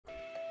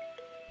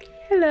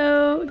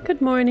Hello,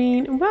 good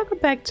morning, and welcome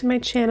back to my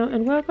channel,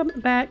 and welcome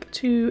back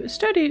to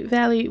Stardew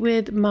Valley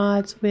with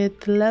mods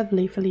with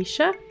lovely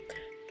Felicia.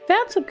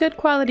 Found some good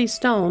quality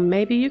stone.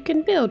 Maybe you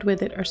can build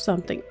with it or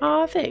something.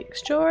 Aw,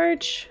 thanks,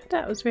 George.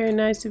 That was very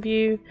nice of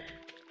you.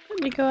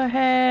 Let me go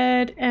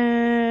ahead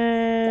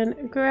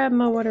and grab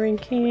my watering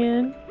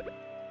can.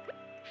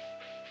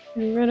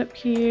 And run up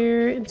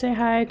here and say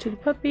hi to the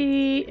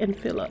puppy and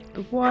fill up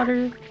the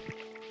water.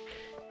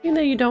 Even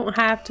though you don't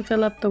have to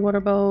fill up the water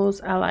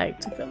bowls, I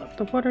like to fill up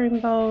the watering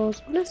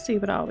bowls. Let's see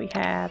what all we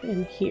have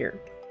in here.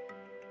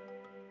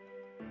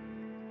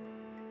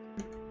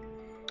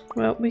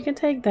 Well, we can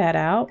take that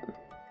out.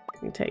 We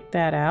can take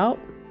that out.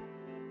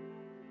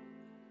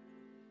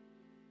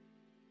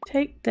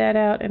 Take that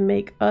out and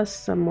make us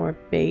some more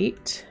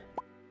bait.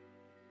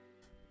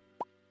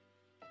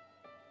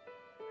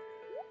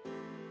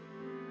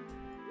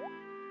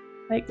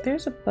 Like,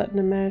 there's a button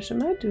to mash.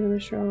 Am I doing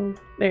this wrong?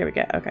 There we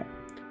go. Okay.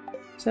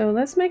 So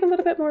let's make a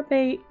little bit more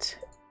bait.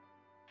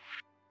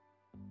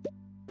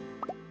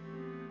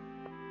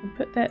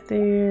 Put that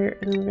there,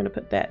 and then we're going to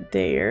put that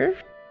there.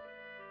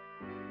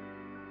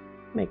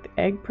 Make the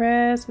egg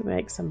press, we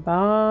make some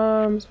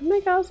bombs, we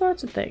make all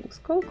sorts of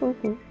things. Cool, cool,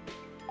 cool.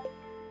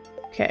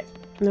 Okay,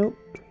 nope.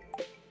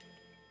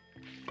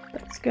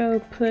 Let's go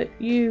put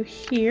you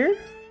here.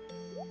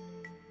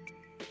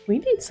 We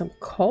need some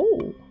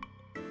coal.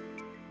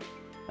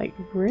 Like,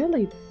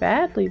 really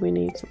badly we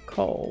need some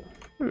coal.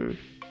 Do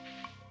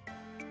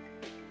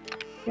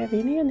you have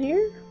any in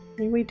here?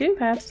 I mean, we do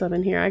have some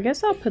in here. I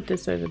guess I'll put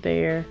this over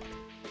there.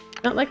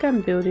 Not like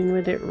I'm building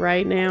with it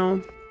right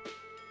now.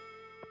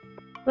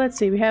 Let's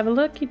see, we have a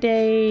lucky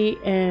day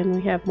and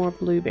we have more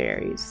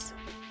blueberries.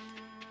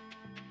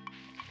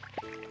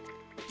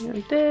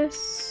 And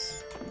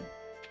this.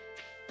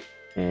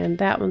 And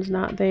that one's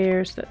not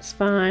there, so that's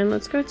fine.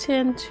 Let's go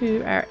tend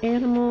to our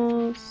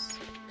animals.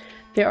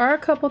 There are a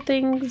couple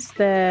things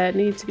that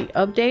need to be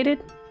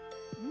updated.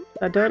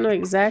 I don't know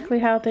exactly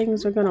how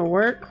things are going to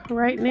work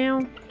right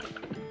now,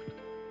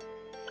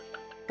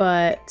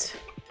 but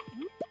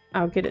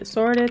I'll get it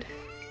sorted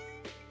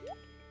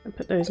and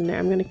put those in there.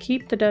 I'm going to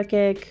keep the duck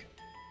egg.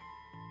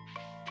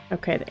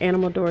 Okay, the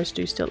animal doors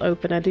do still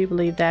open. I do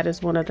believe that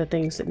is one of the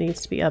things that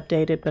needs to be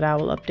updated, but I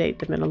will update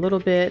them in a little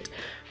bit.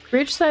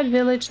 Ridgeside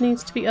Village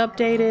needs to be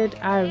updated.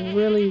 I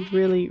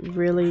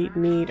really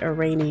need a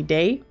rainy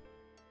day.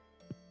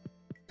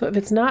 So if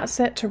it's not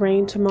set to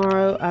rain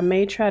tomorrow, I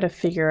may try to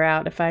figure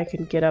out if I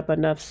can get up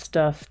enough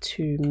stuff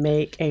to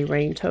make a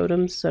rain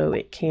totem so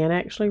it can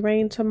actually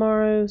rain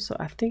tomorrow. So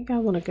I think I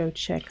want to go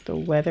check the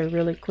weather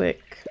really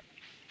quick,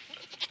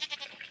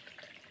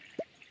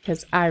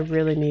 because I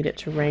really need it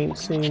to rain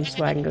soon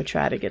so I can go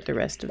try to get the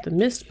rest of the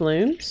mist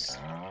blooms.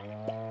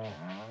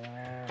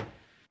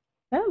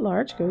 That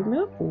large goat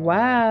milk?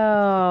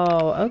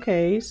 Wow.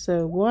 Okay,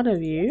 so one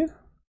of you.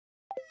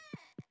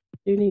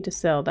 Do need to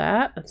sell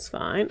that. That's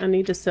fine. I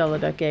need to sell a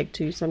duck egg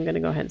too, so I'm going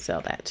to go ahead and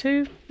sell that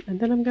too. And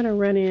then I'm going to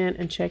run in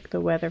and check the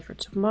weather for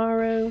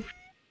tomorrow.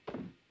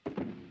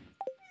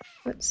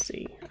 Let's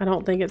see. I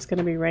don't think it's going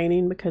to be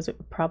raining because it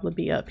would probably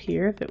be up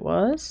here if it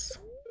was.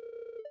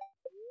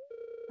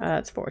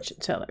 That's fortune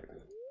teller.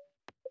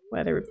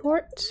 Weather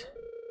report.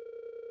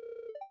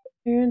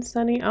 Clear and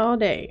sunny all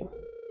day.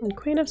 And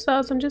Queen of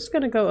Sauce, I'm just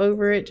going to go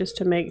over it just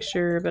to make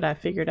sure, but I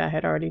figured I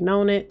had already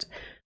known it.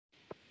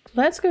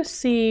 Let's go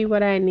see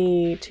what I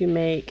need to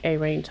make a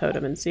rain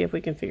totem and see if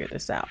we can figure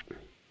this out.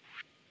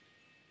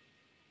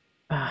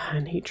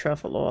 I need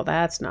truffle oil.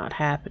 That's not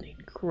happening.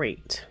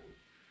 Great.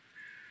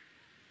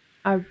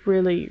 I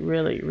really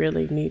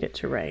need it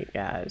to rain,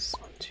 guys.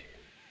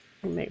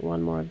 I'll make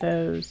one more of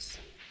those.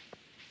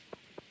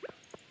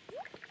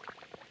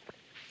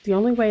 The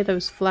only way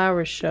those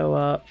flowers show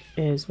up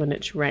is when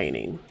it's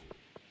raining.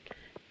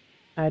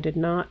 I did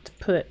not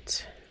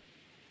put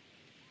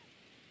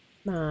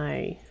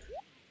my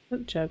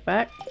jug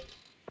back.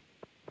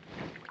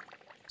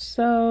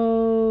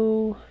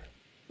 So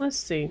let's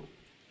see.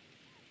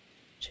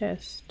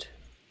 Chest.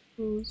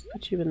 Let's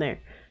put you in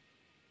there.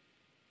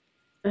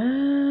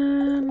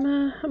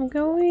 I'm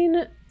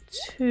going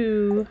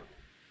to,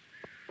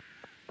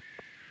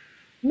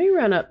 let me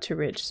run up to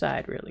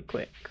Ridgeside really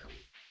quick.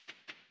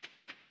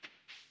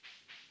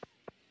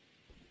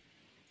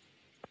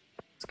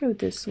 Let's go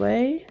this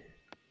way.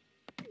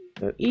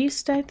 Go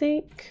east, I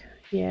think.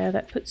 Yeah,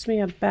 that puts me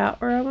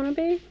about where I want to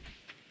be.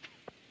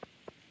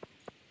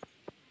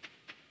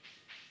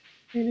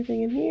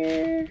 Anything in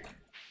here?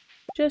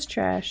 Just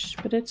trash,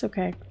 but it's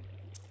okay.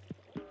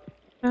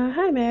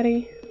 Hi,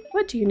 Maddie.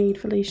 What do you need,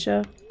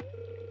 Felicia?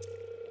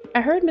 I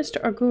heard Mr.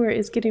 Argura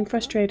is getting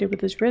frustrated with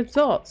his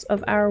results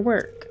of our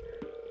work.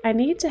 I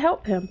need to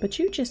help him, but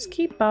you just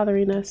keep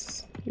bothering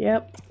us.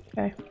 Yep,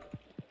 okay.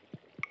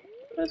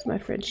 What's my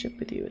friendship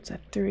with you? It's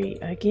at 3.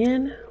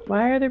 Again?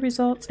 Why are the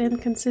results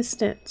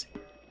inconsistent?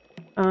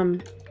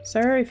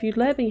 Sir, if you'd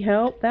let me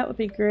help, that would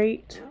be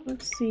great.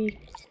 Let's see.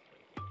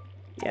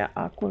 Yeah,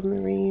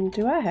 aquamarine.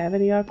 Do I have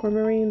any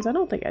aquamarines? I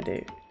don't think I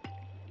do.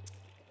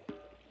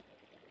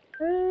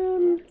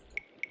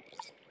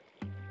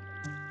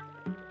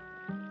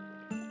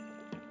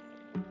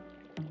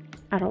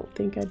 I don't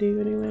think I do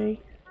anyway.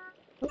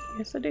 Oh,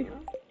 yes I do.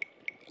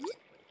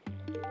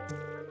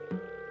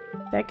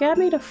 That got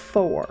me to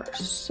 4.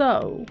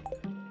 So,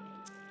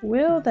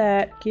 will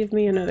that give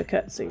me another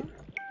cutscene?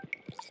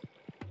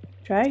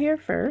 Try here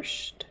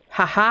first.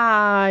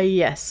 Haha,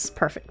 yes,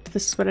 perfect.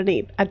 This is what I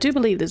need. I do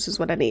believe this is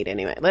what I need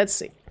anyway. Let's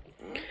see.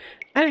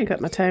 I didn't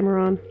cut my timer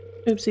on.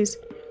 Oopsies.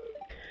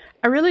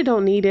 I really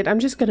don't need it. I'm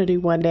just gonna do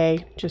one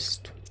day.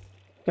 Just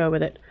go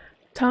with it.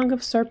 Tongue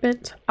of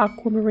Serpent,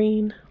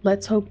 Aquamarine.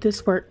 Let's hope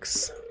this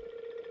works.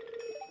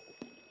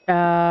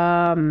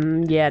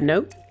 Yeah,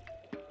 nope.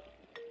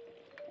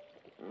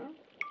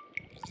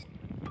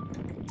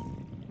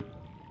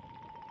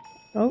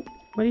 Oh,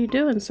 what are you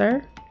doing,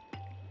 sir?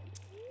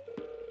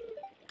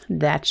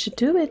 That should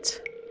do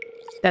it.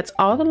 That's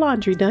all the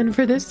laundry done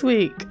for this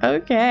week.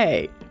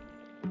 Okay.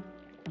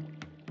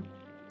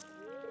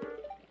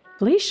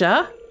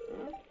 Felicia?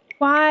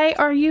 Why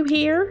are you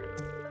here?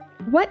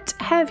 What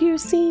have you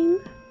seen?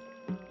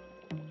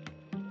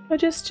 Oh,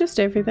 just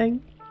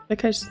everything.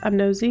 Because I'm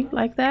nosy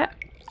like that.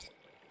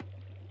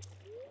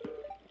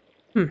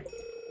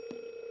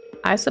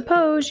 I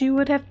suppose you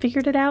would have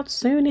figured it out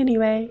soon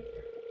anyway,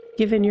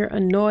 given your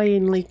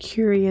annoyingly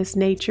curious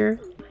nature.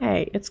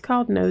 Hey, it's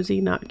called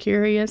nosy, not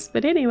curious,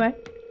 but anyway.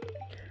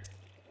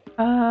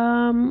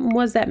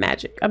 Was that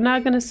magic? I'm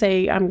not gonna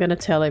say I'm gonna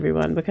tell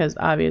everyone because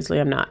obviously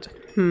I'm not.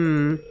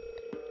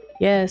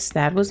 Yes,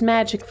 that was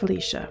magic,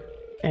 Felicia.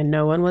 And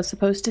no one was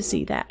supposed to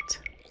see that.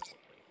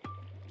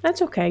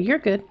 That's okay, you're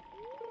good.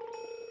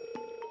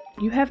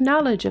 You have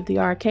knowledge of the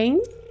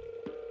arcane?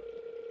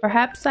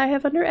 Perhaps I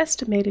have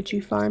underestimated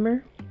you,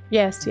 farmer.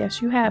 Yes,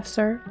 you have,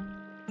 sir.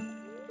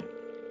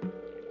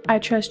 I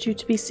trust you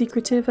to be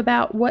secretive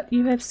about what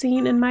you have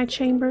seen in my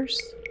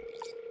chambers.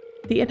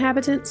 The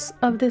inhabitants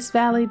of this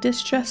valley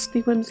distrust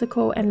the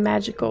whimsical and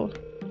magical.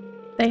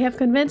 They have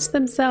convinced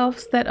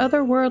themselves that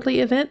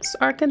otherworldly events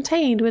are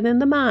contained within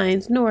the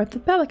mines north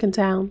of Pelican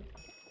Town.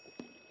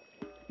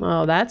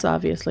 Well, that's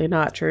obviously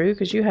not true,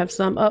 because you have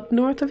some up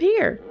north of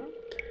here.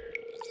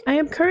 I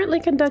am currently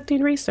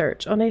conducting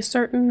research on a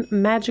certain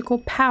magical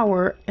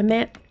power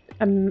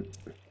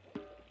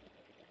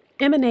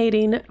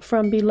emanating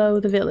from below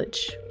the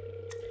village.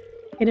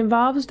 It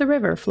involves the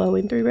river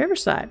flowing through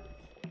Riverside.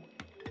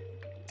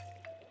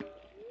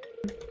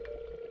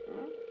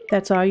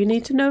 That's all you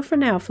need to know for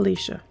now,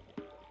 Felicia.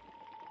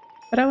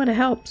 But I want to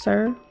help,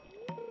 sir.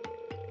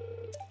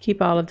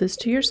 Keep all of this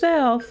to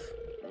yourself.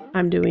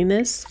 I'm doing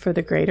this for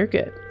the greater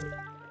good.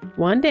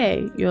 One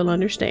day, you'll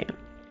understand.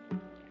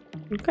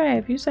 Okay,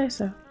 if you say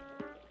so.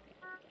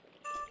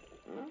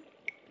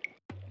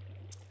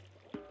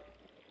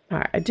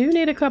 Alright, I do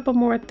need a couple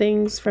more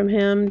things from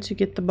him to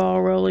get the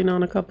ball rolling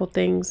on a couple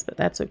things, but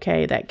that's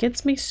okay. That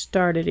gets me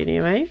started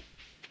anyway.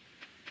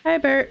 Hi,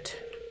 Bert.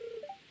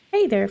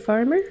 Hey there,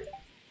 farmer.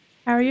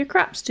 How are your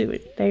crops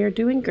doing? They are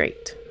doing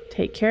great.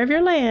 Take care of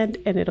your land,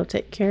 and it'll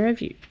take care of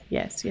you.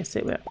 Yes,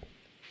 it will.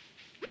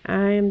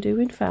 I am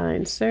doing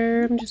fine,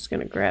 sir. I'm just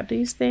going to grab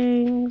these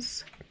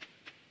things.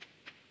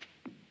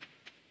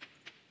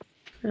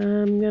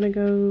 I'm going to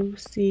go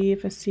see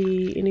if I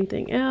see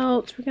anything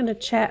else. We're going to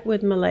chat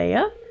with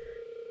Malaya.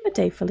 Good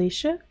day,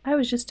 Felicia. I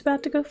was just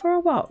about to go for a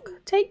walk.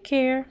 Take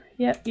care.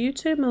 Yep, you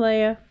too,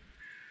 Malaya.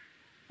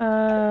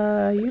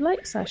 You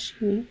like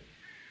sashimi?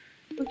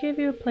 We'll give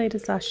you a plate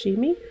of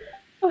sashimi.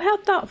 Oh, how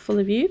thoughtful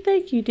of you.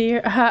 Thank you,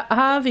 dear.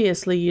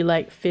 Obviously, you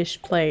like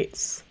fish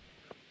plates.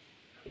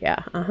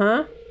 Yeah,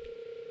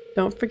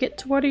 Don't forget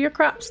to water your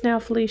crops now,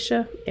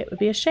 Felicia. It would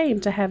be a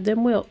shame to have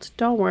them wilt.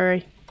 Don't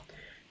worry.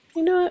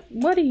 You know what?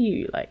 What do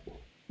you like?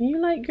 You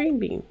like green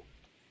bean.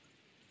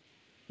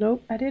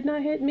 Nope, I did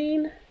not hit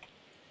mean.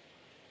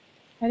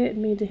 I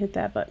didn't mean to hit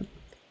that button.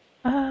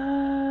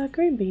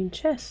 Green bean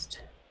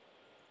chest.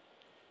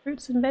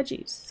 Fruits and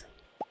veggies.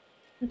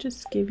 I'll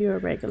just give you a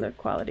regular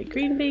quality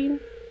green bean.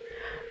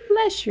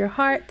 Bless your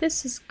heart,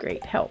 this is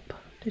great help.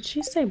 Did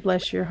she say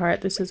bless your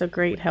heart, this is a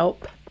great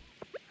help?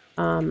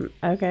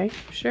 Okay,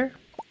 sure.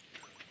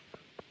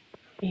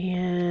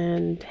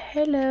 And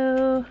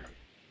hello.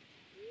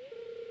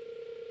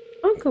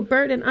 Uncle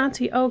Bert and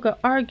Auntie Olga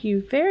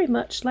argue very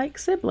much like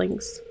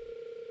siblings.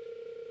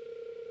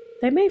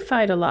 They may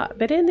fight a lot,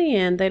 but in the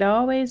end, they'd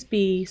always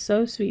be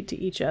so sweet to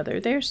each other.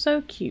 They're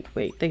so cute.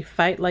 Wait, they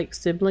fight like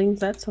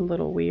siblings? That's a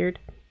little weird.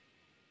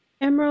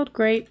 Emerald,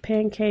 grape,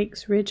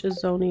 pancakes, rich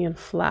Azonian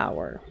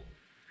flour.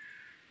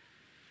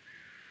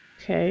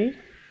 Okay.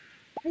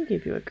 I'll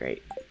give you a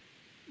grape.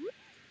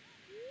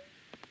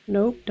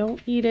 Nope,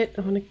 don't eat it.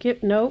 I want to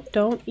give... Nope,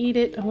 don't eat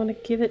it. I want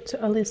to give it to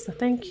Alyssa.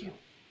 Thank you.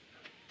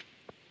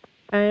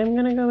 I am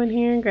going to go in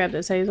here and grab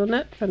this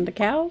hazelnut from the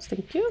cows.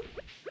 Thank you.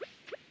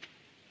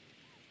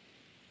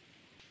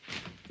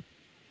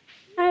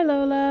 Hi,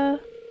 Lola.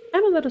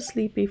 I'm a little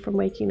sleepy from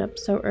waking up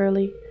so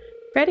early.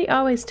 Freddie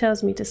always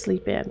tells me to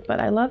sleep in, but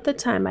I love the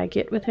time I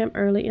get with him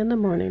early in the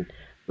morning,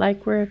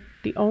 like we're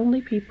the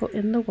only people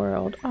in the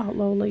world. Oh,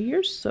 Lola,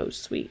 you're so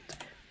sweet.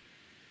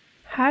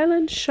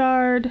 Highland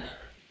Shard.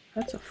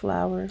 That's a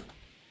flower.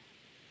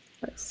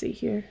 Let's see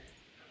here.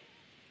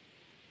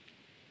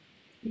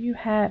 Do you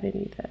have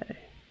any though?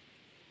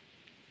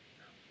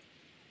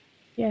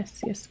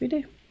 Yes, yes we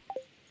do.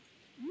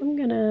 I'm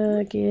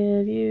gonna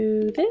give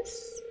you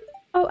this.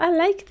 Oh, I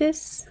like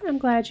this. I'm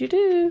glad you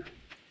do.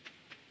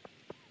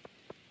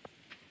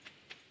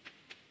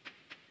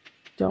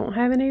 Don't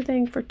have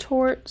anything for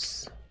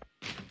torts.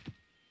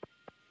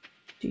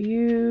 Do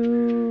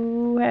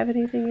you have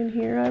anything in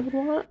here I would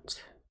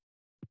want?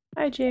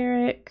 Hi,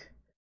 Jarek.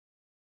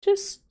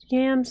 Just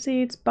yam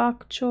seeds,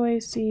 bok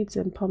choy seeds,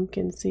 and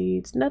pumpkin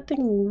seeds.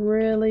 Nothing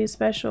really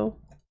special,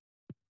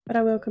 but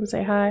I will come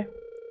say hi.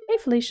 Hey,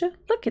 Felicia,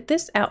 look at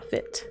this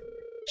outfit.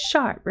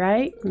 Sharp,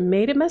 right?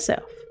 Made it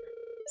myself.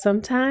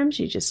 Sometimes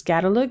you just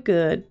gotta look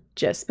good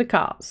just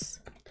because.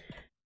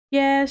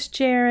 Yes,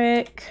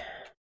 Jarek.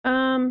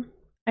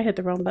 I hit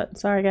the wrong button.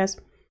 Sorry, guys.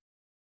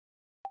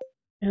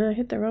 And I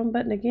hit the wrong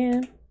button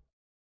again.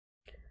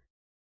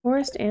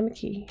 Forest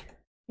Amiki.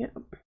 Yep.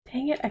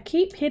 Dang it, I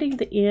keep hitting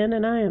the N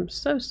and I am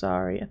so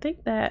sorry. I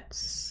think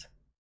that's...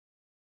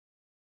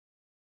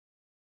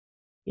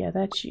 Yeah,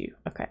 that's you.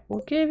 Okay,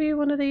 we'll give you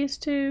one of these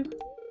two.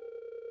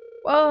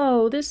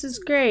 Whoa, this is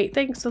great.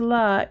 Thanks a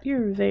lot.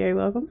 You're very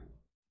welcome.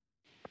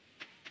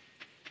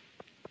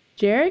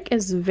 Jarek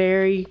is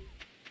very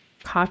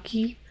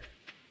cocky,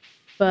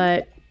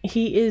 but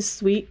he is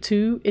sweet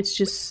too. It's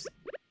just...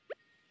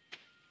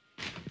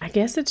 I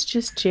guess it's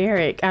just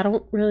Jarek. I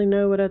don't really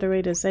know what other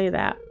way to say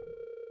that.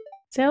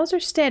 Sales are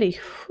steady.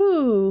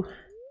 Whew.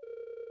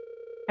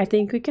 I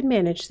think we can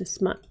manage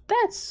this month.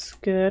 That's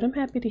good. I'm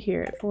happy to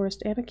hear it.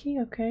 Forest Anarchy.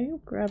 Okay, we'll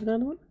grab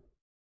another one.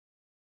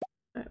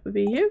 That would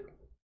be you.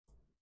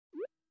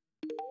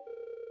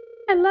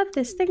 I love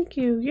this. Thank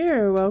you.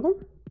 You're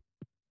welcome.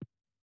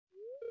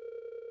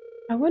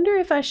 I wonder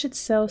if I should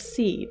sell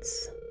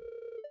seeds.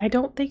 I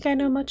don't think I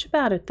know much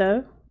about it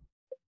though.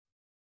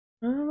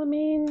 Well, I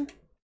mean...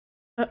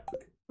 Oh,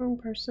 wrong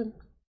person.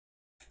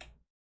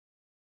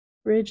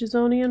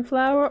 Ridgeside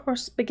flour or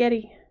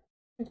spaghetti?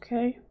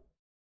 Okay.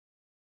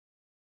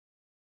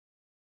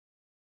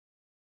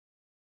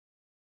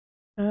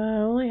 I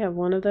only have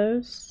one of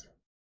those.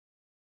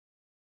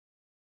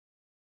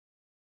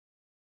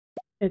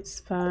 It's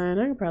fine.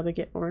 I can probably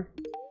get more.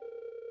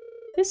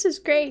 This is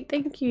great.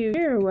 Thank you.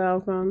 You're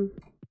welcome.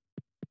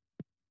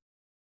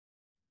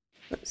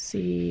 Let's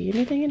see.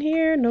 Anything in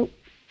here? Nope.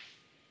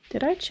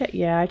 Did I check?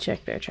 Yeah, I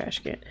checked their trash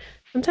can.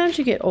 Sometimes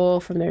you get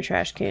oil from their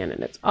trash can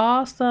and it's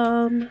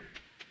awesome.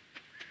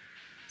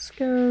 Let's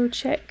go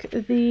check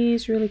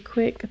these really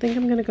quick. I think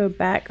I'm going to go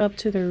back up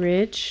to the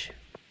ridge.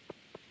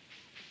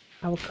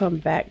 I will come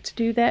back to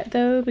do that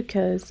though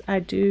because I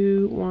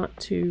do want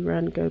to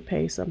go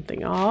pay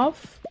something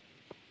off.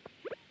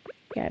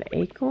 Got an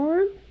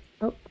acorn.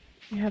 Oh,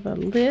 we have a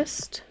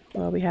list.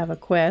 Well, we have a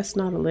quest,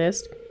 not a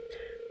list.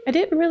 I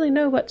didn't really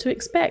know what to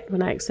expect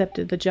when I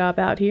accepted the job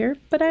out here,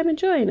 but I'm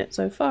enjoying it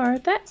so far.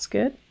 That's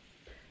good.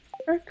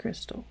 Earth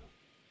crystal.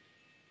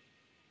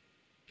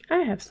 I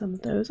have some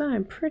of those.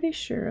 I'm pretty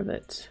sure of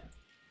it.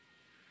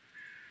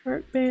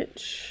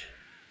 Workbench.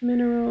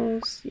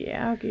 Minerals.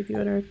 Yeah, I'll give you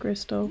an earth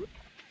crystal.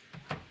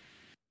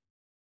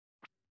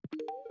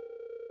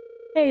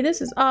 Hey,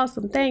 this is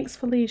awesome. Thanks,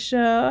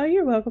 Felicia.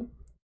 You're welcome.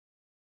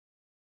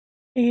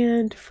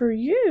 And for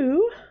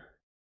you...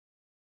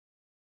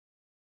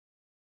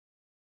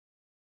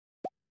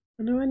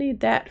 I know I need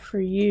that for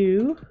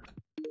you.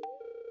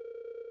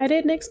 I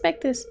didn't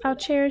expect this. I'll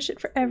cherish it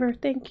forever.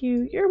 Thank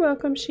you. You're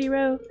welcome,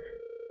 Shiro.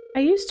 I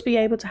used to be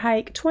able to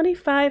hike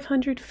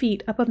 2,500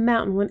 feet up a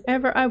mountain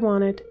whenever I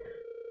wanted.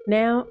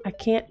 Now I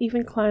can't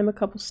even climb a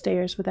couple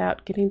stairs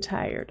without getting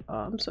tired. Oh,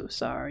 I'm so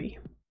sorry.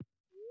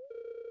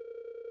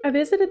 I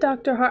visit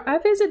Dr.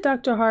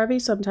 Harvey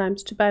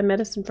sometimes to buy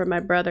medicine for my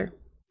brother.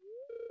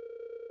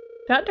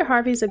 Dr.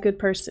 Harvey's a good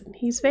person.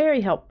 He's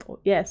very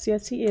helpful. Yes,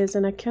 yes he is,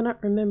 and I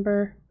cannot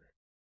remember...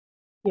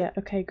 Yeah,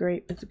 okay,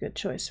 great. That's a good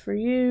choice for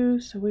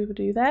you. So we will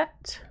do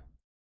that.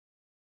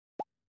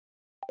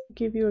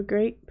 Give you a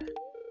grape.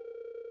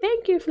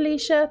 Thank you,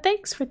 Felicia.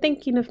 Thanks for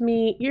thinking of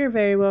me. You're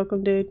very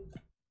welcome, dude.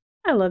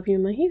 I love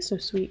Yuma. He's so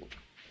sweet.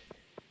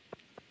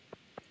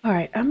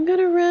 Alright, I'm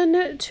gonna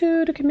run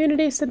to the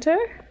community center.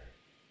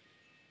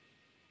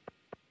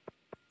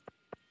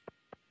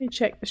 Let me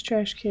check this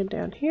trash can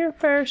down here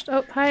first.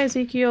 Oh, hi,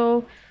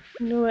 Ezekiel.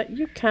 You know what?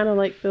 You kind of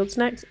like field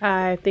snacks,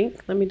 I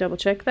think. Let me double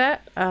check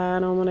that. I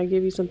don't want to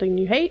give you something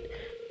you hate.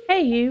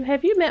 Hey, you.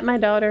 Have you met my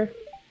daughter?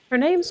 Her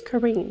name's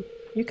Kareen.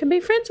 You can be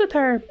friends with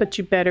her, but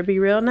you better be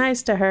real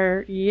nice to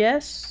her.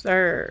 Yes,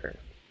 sir.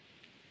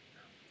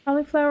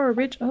 Cauliflower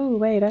rich. Oh,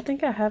 wait. I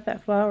think I have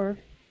that flower.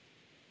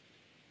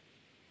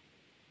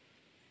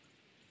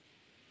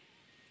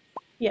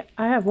 Yeah,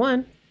 I have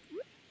one.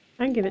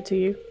 I can give it to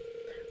you.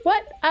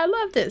 What? I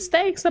love this.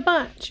 Thanks a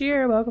bunch.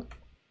 You're welcome.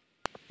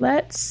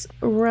 Let's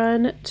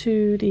run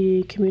to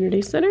the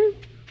community center.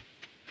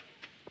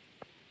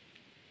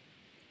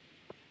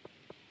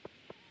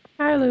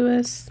 Hi,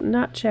 Lewis.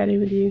 Not chatting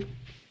with you.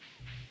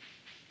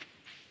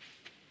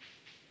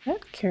 Was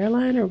that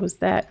Caroline or was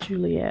that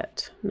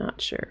Juliet?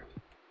 Not sure.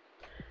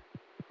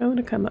 I'm going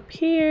to come up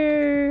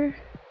here.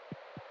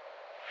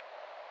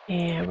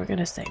 And we're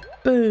gonna say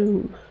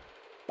boom.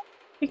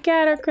 We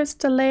got our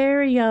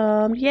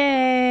crystallarium.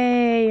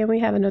 Yay! And we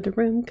have another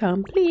room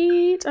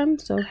complete. I'm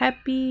so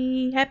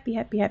happy. Happy,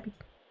 happy, happy.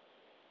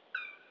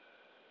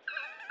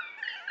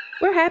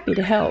 We're happy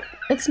to help.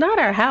 It's not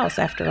our house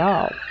after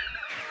all.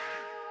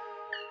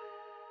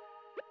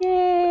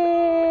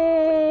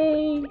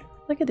 Yay!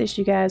 Look at this,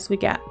 you guys. We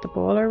got the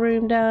boiler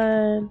room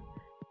done.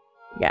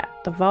 We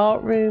got the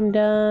vault room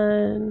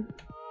done.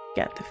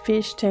 Got the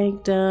fish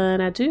tank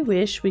done. I do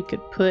wish we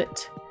could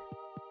put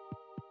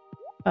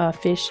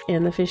fish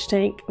in the fish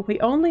tank. We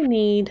only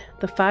need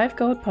the 5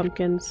 gold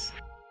pumpkins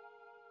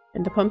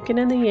and the pumpkin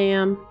and the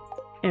yam,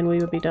 and we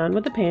would be done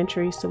with the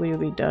pantry, so we would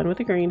be done with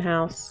the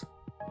greenhouse.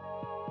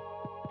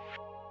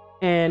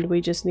 And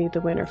we just need the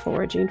winter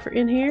foraging for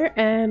in here,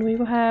 and we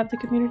will have the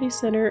community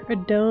center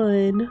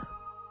done.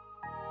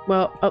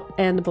 Well, oh,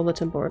 and the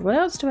bulletin board. What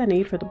else do I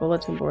need for the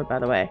bulletin board, by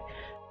the way?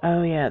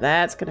 Oh yeah,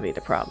 that's gonna be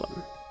the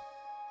problem.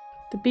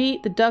 The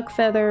beet, the duck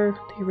feather,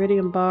 the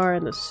iridium bar,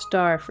 and the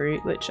star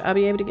fruit, which I'll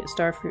be able to get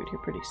star fruit here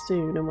pretty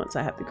soon. And once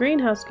I have the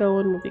greenhouse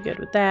going, we'll be good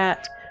with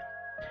that.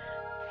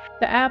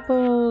 The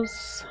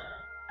apples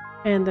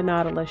and the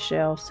nautilus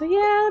shell. So yeah,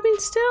 I mean,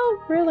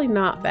 still really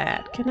not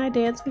bad. Can I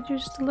dance with you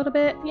just a little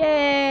bit? Yay!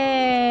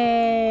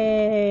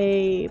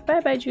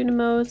 Bye-bye,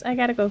 Junimos. I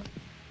gotta go.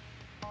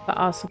 But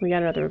awesome, we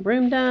got another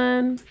room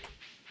done.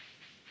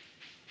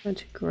 I'm going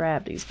to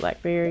grab these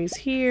blackberries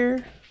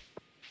here.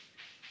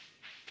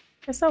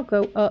 Guess I'll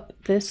go up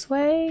this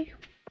way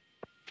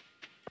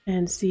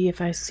and see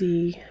if I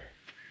see,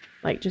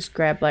 like, just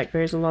grab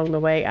blackberries along the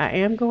way. I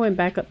am going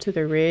back up to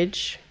the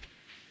ridge,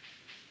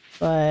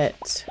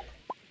 but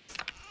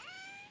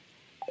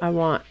I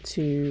want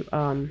to,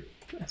 I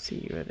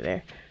see you over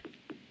there.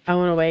 I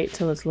want to wait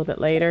till it's a little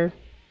bit later,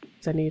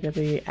 because I need to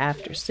be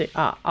after 6.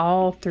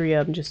 All 3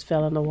 of them just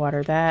fell in the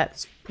water.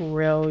 That's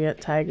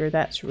brilliant, Tiger.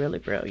 That's really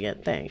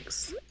brilliant.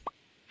 Thanks.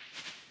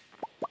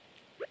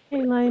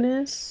 Hey,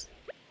 Linus.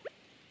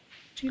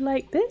 Do you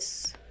like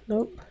this?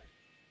 Nope.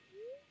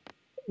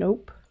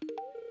 Nope.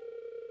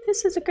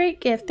 This is a great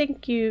gift.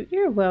 Thank you.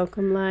 You're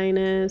welcome,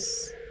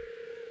 Linus.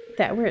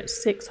 That we're at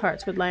 6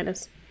 hearts with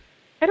Linus.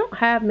 I don't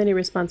have many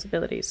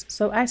responsibilities,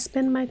 so I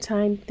spend my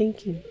time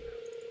thinking.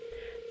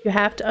 You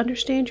have to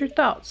understand your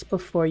thoughts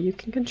before you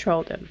can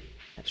control them.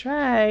 That's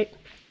right.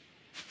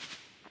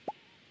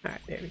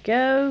 Alright, there we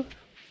go.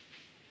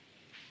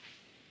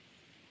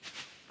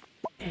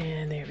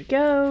 And there we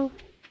go.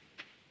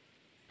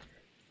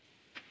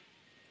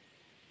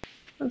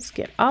 Let's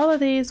get all of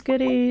these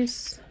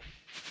goodies,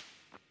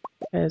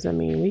 because I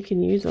mean, we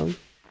can use them.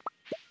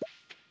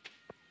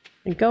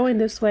 And going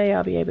this way,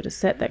 I'll be able to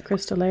set that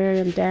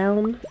crystallarium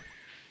down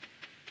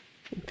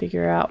and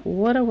figure out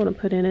what I want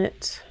to put in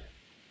it.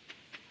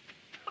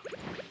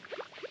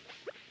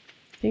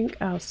 I think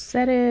I'll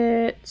set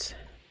it,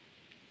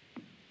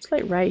 it's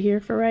like right here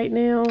for right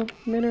now.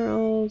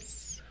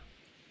 Minerals.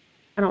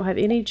 I don't have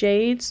any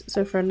jades,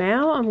 so for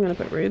now, I'm going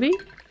to put ruby.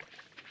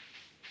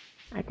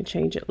 I can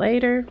change it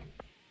later.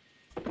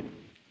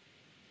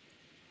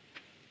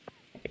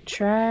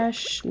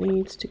 Trash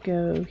needs to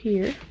go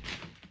here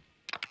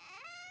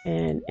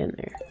and in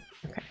there.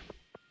 Okay.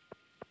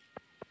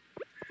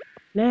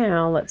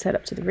 Now let's head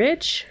up to the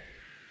ridge.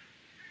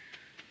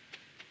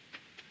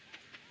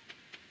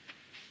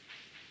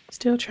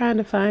 Still trying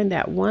to find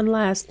that one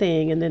last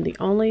thing, and then the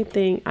only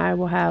thing I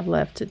will have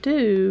left to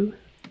do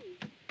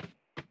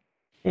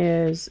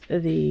is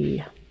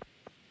the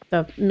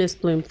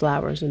mist bloom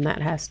flowers, and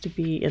that has to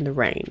be in the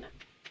rain.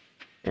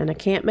 And I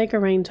can't make a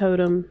rain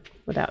totem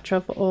without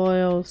truffle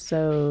oil,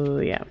 so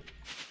yeah.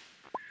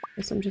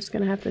 Guess I'm just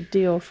gonna have to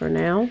deal for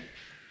now.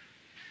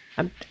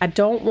 I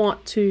don't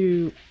want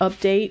to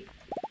update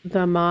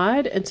the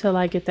mod until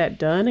I get that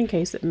done in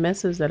case it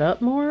messes it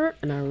up more,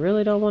 and I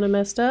really don't want to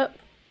mess up.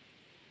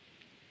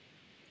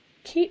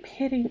 Keep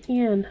hitting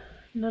in,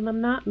 and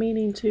I'm not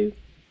meaning to.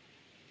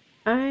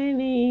 I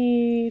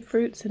need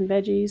fruits and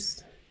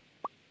veggies.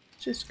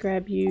 Just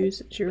grab you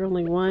since you're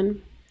only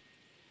 1.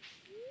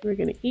 We're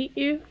gonna eat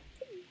you.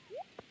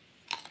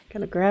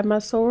 Gonna grab my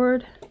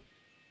sword.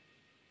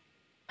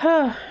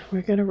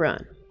 We're gonna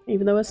run.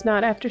 Even though it's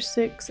not after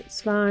 6,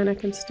 it's fine. I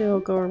can still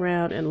go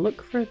around and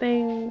look for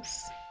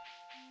things.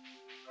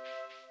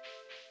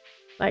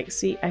 Like,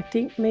 see, I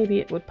think maybe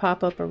it would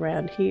pop up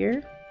around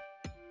here.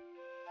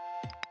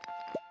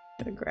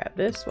 Gonna grab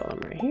this while I'm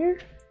right here.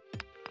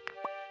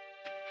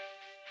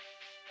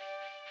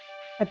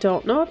 I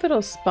don't know if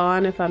it'll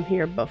spawn if I'm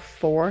here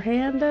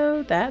beforehand,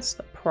 though. That's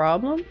the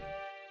problem.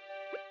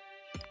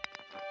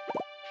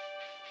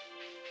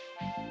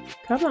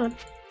 Come on.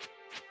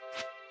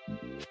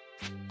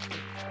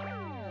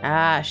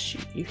 Ah,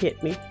 shoot, you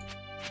hit me.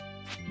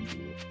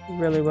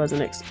 Really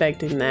wasn't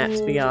expecting that,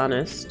 to be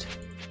honest.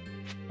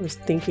 I was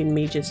thinking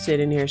me just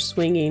sitting here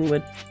swinging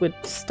would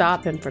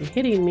stop him from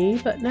hitting me,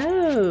 but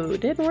no,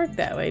 it didn't work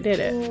that way, did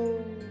it?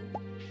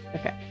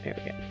 Okay, there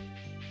we go.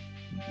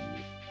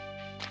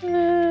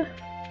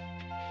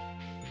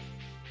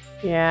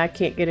 Yeah, I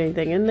can't get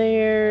anything in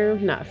there.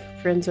 Not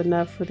friends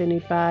enough with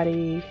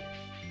anybody.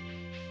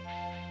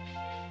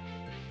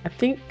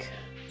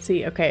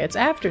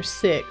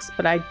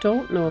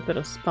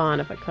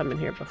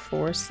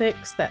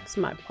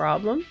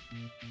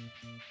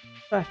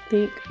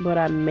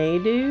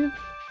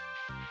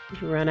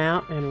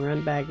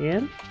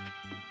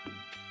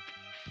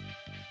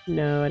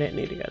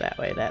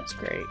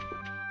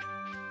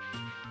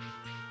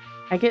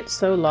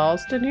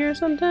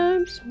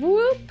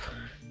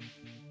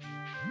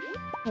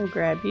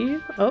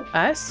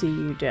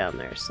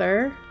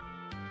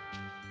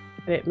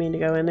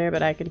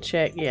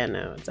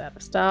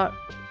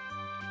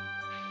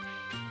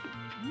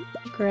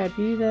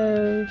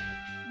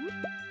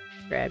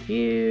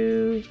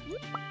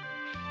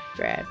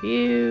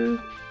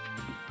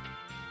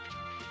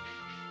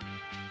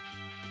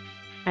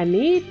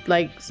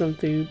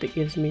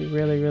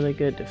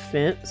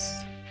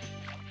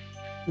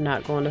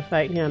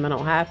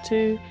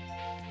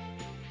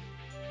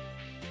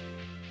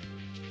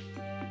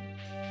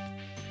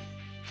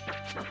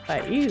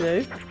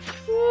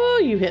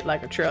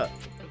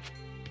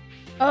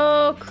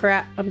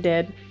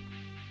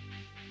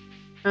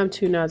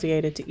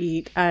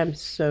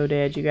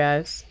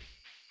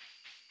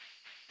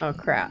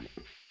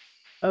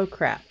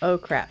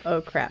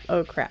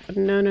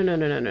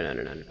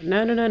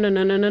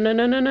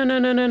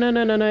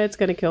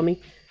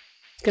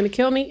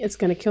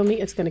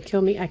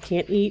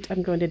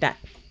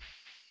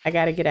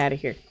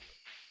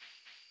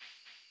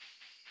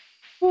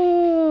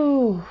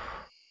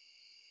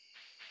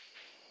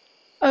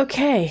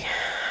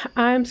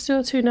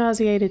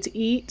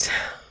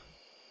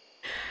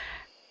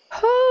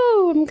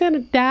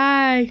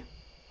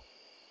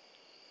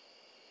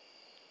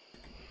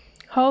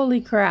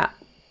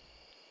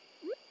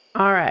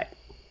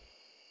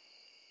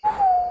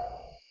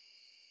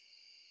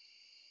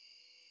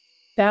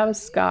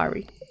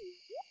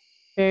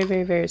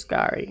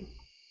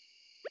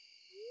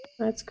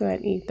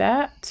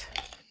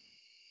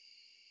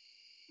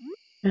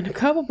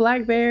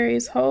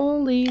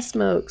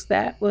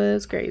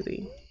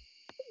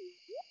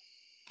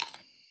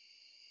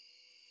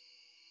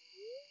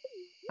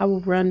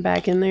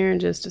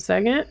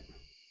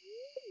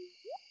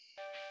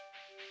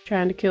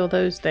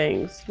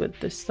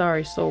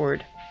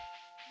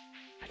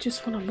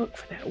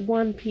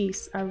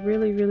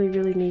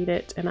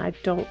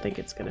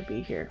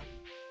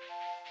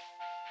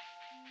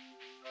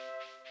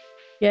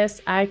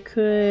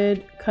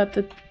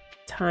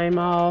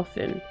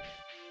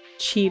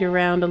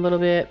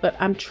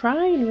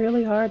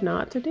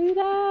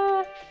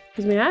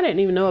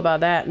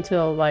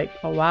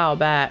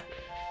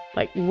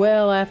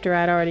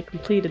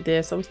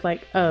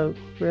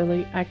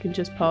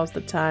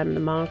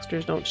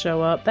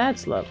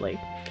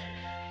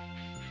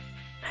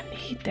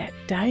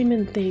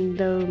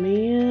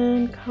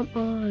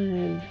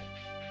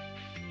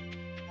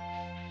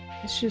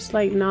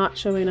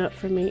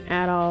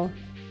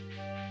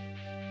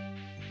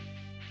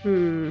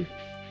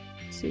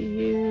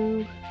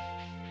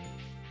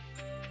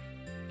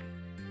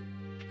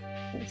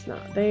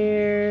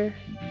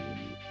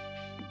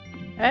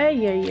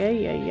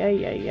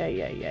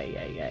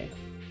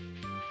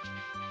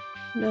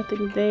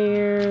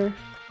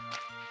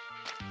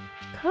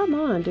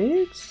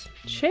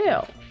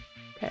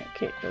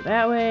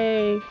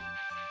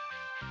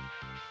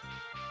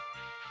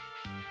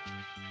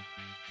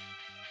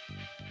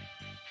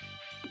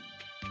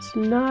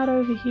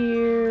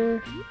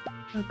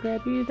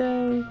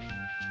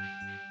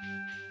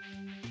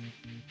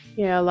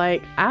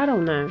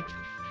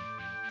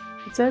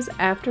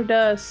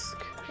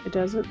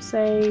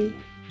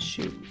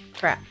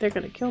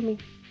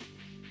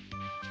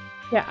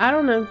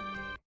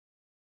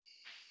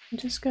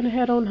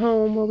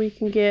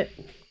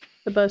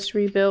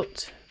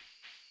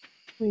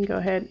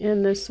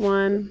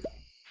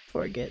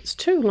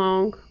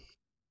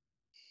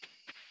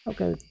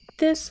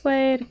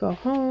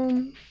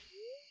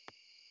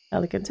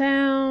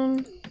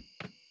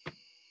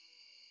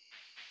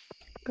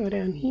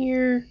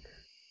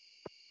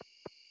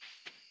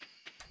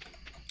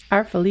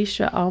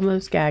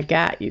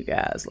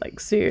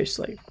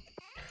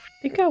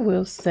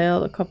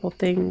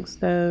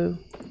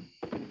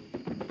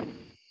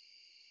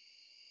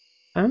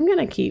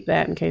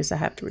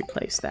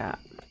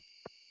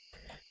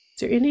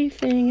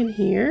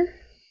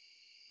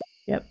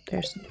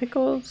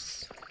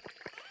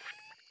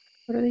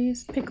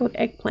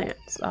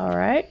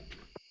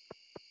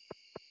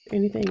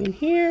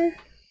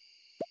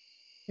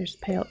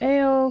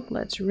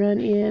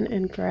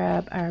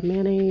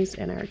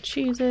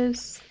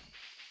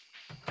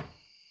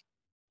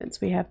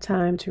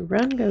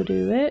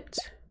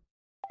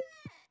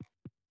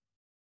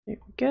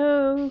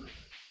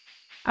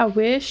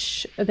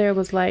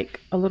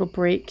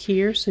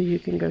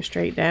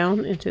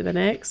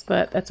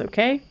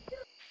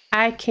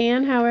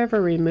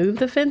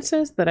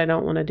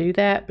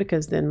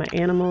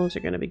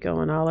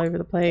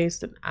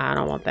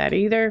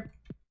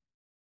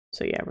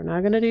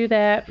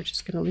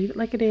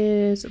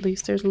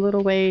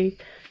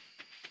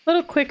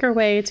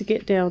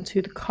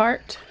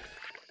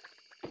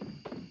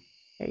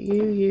 Okay,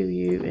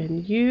 you,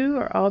 and you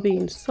are all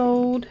being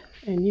sold,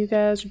 and you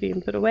guys are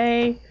being put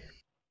away.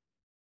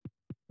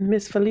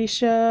 Miss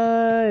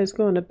Felicia is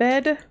going to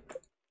bed.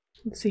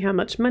 Let's see how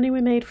much money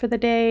we made for the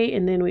day,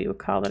 and then we will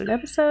call it an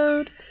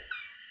episode.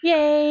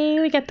 Yay,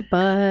 we got the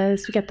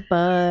bus. We got the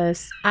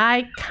bus.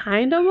 I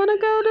kind of want to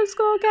go to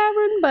Skull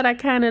Cavern, but I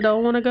kind of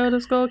don't want to go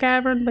to Skull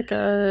Cavern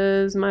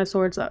because my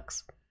sword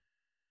sucks.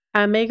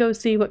 I may go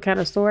see what kind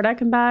of sword I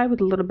can buy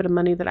with a little bit of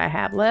money that I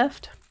have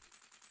left.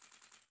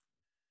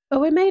 Oh,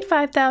 we made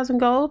 5,000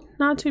 gold.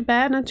 Not too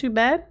bad, not too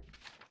bad.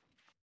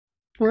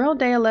 We're on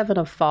day 11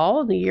 of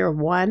fall in the year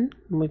 1,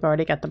 and we've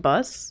already got the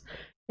bus.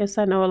 Yes,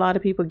 I know a lot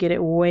of people get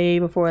it way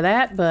before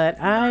that, but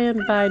I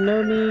am by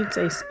no means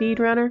a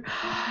speedrunner.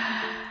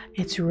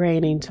 It's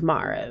raining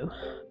tomorrow.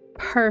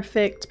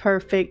 Perfect,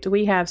 perfect.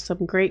 We have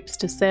some grapes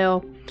to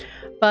sell.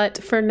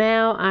 But for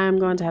now, I'm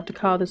going to have to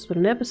call this one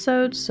an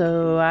episode.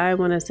 So I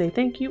want to say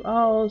thank you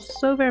all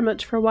so very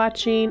much for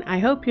watching. I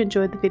hope you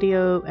enjoyed the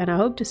video, and I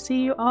hope to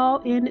see you all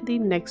in the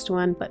next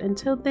one. But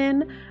until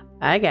then,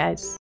 bye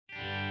guys.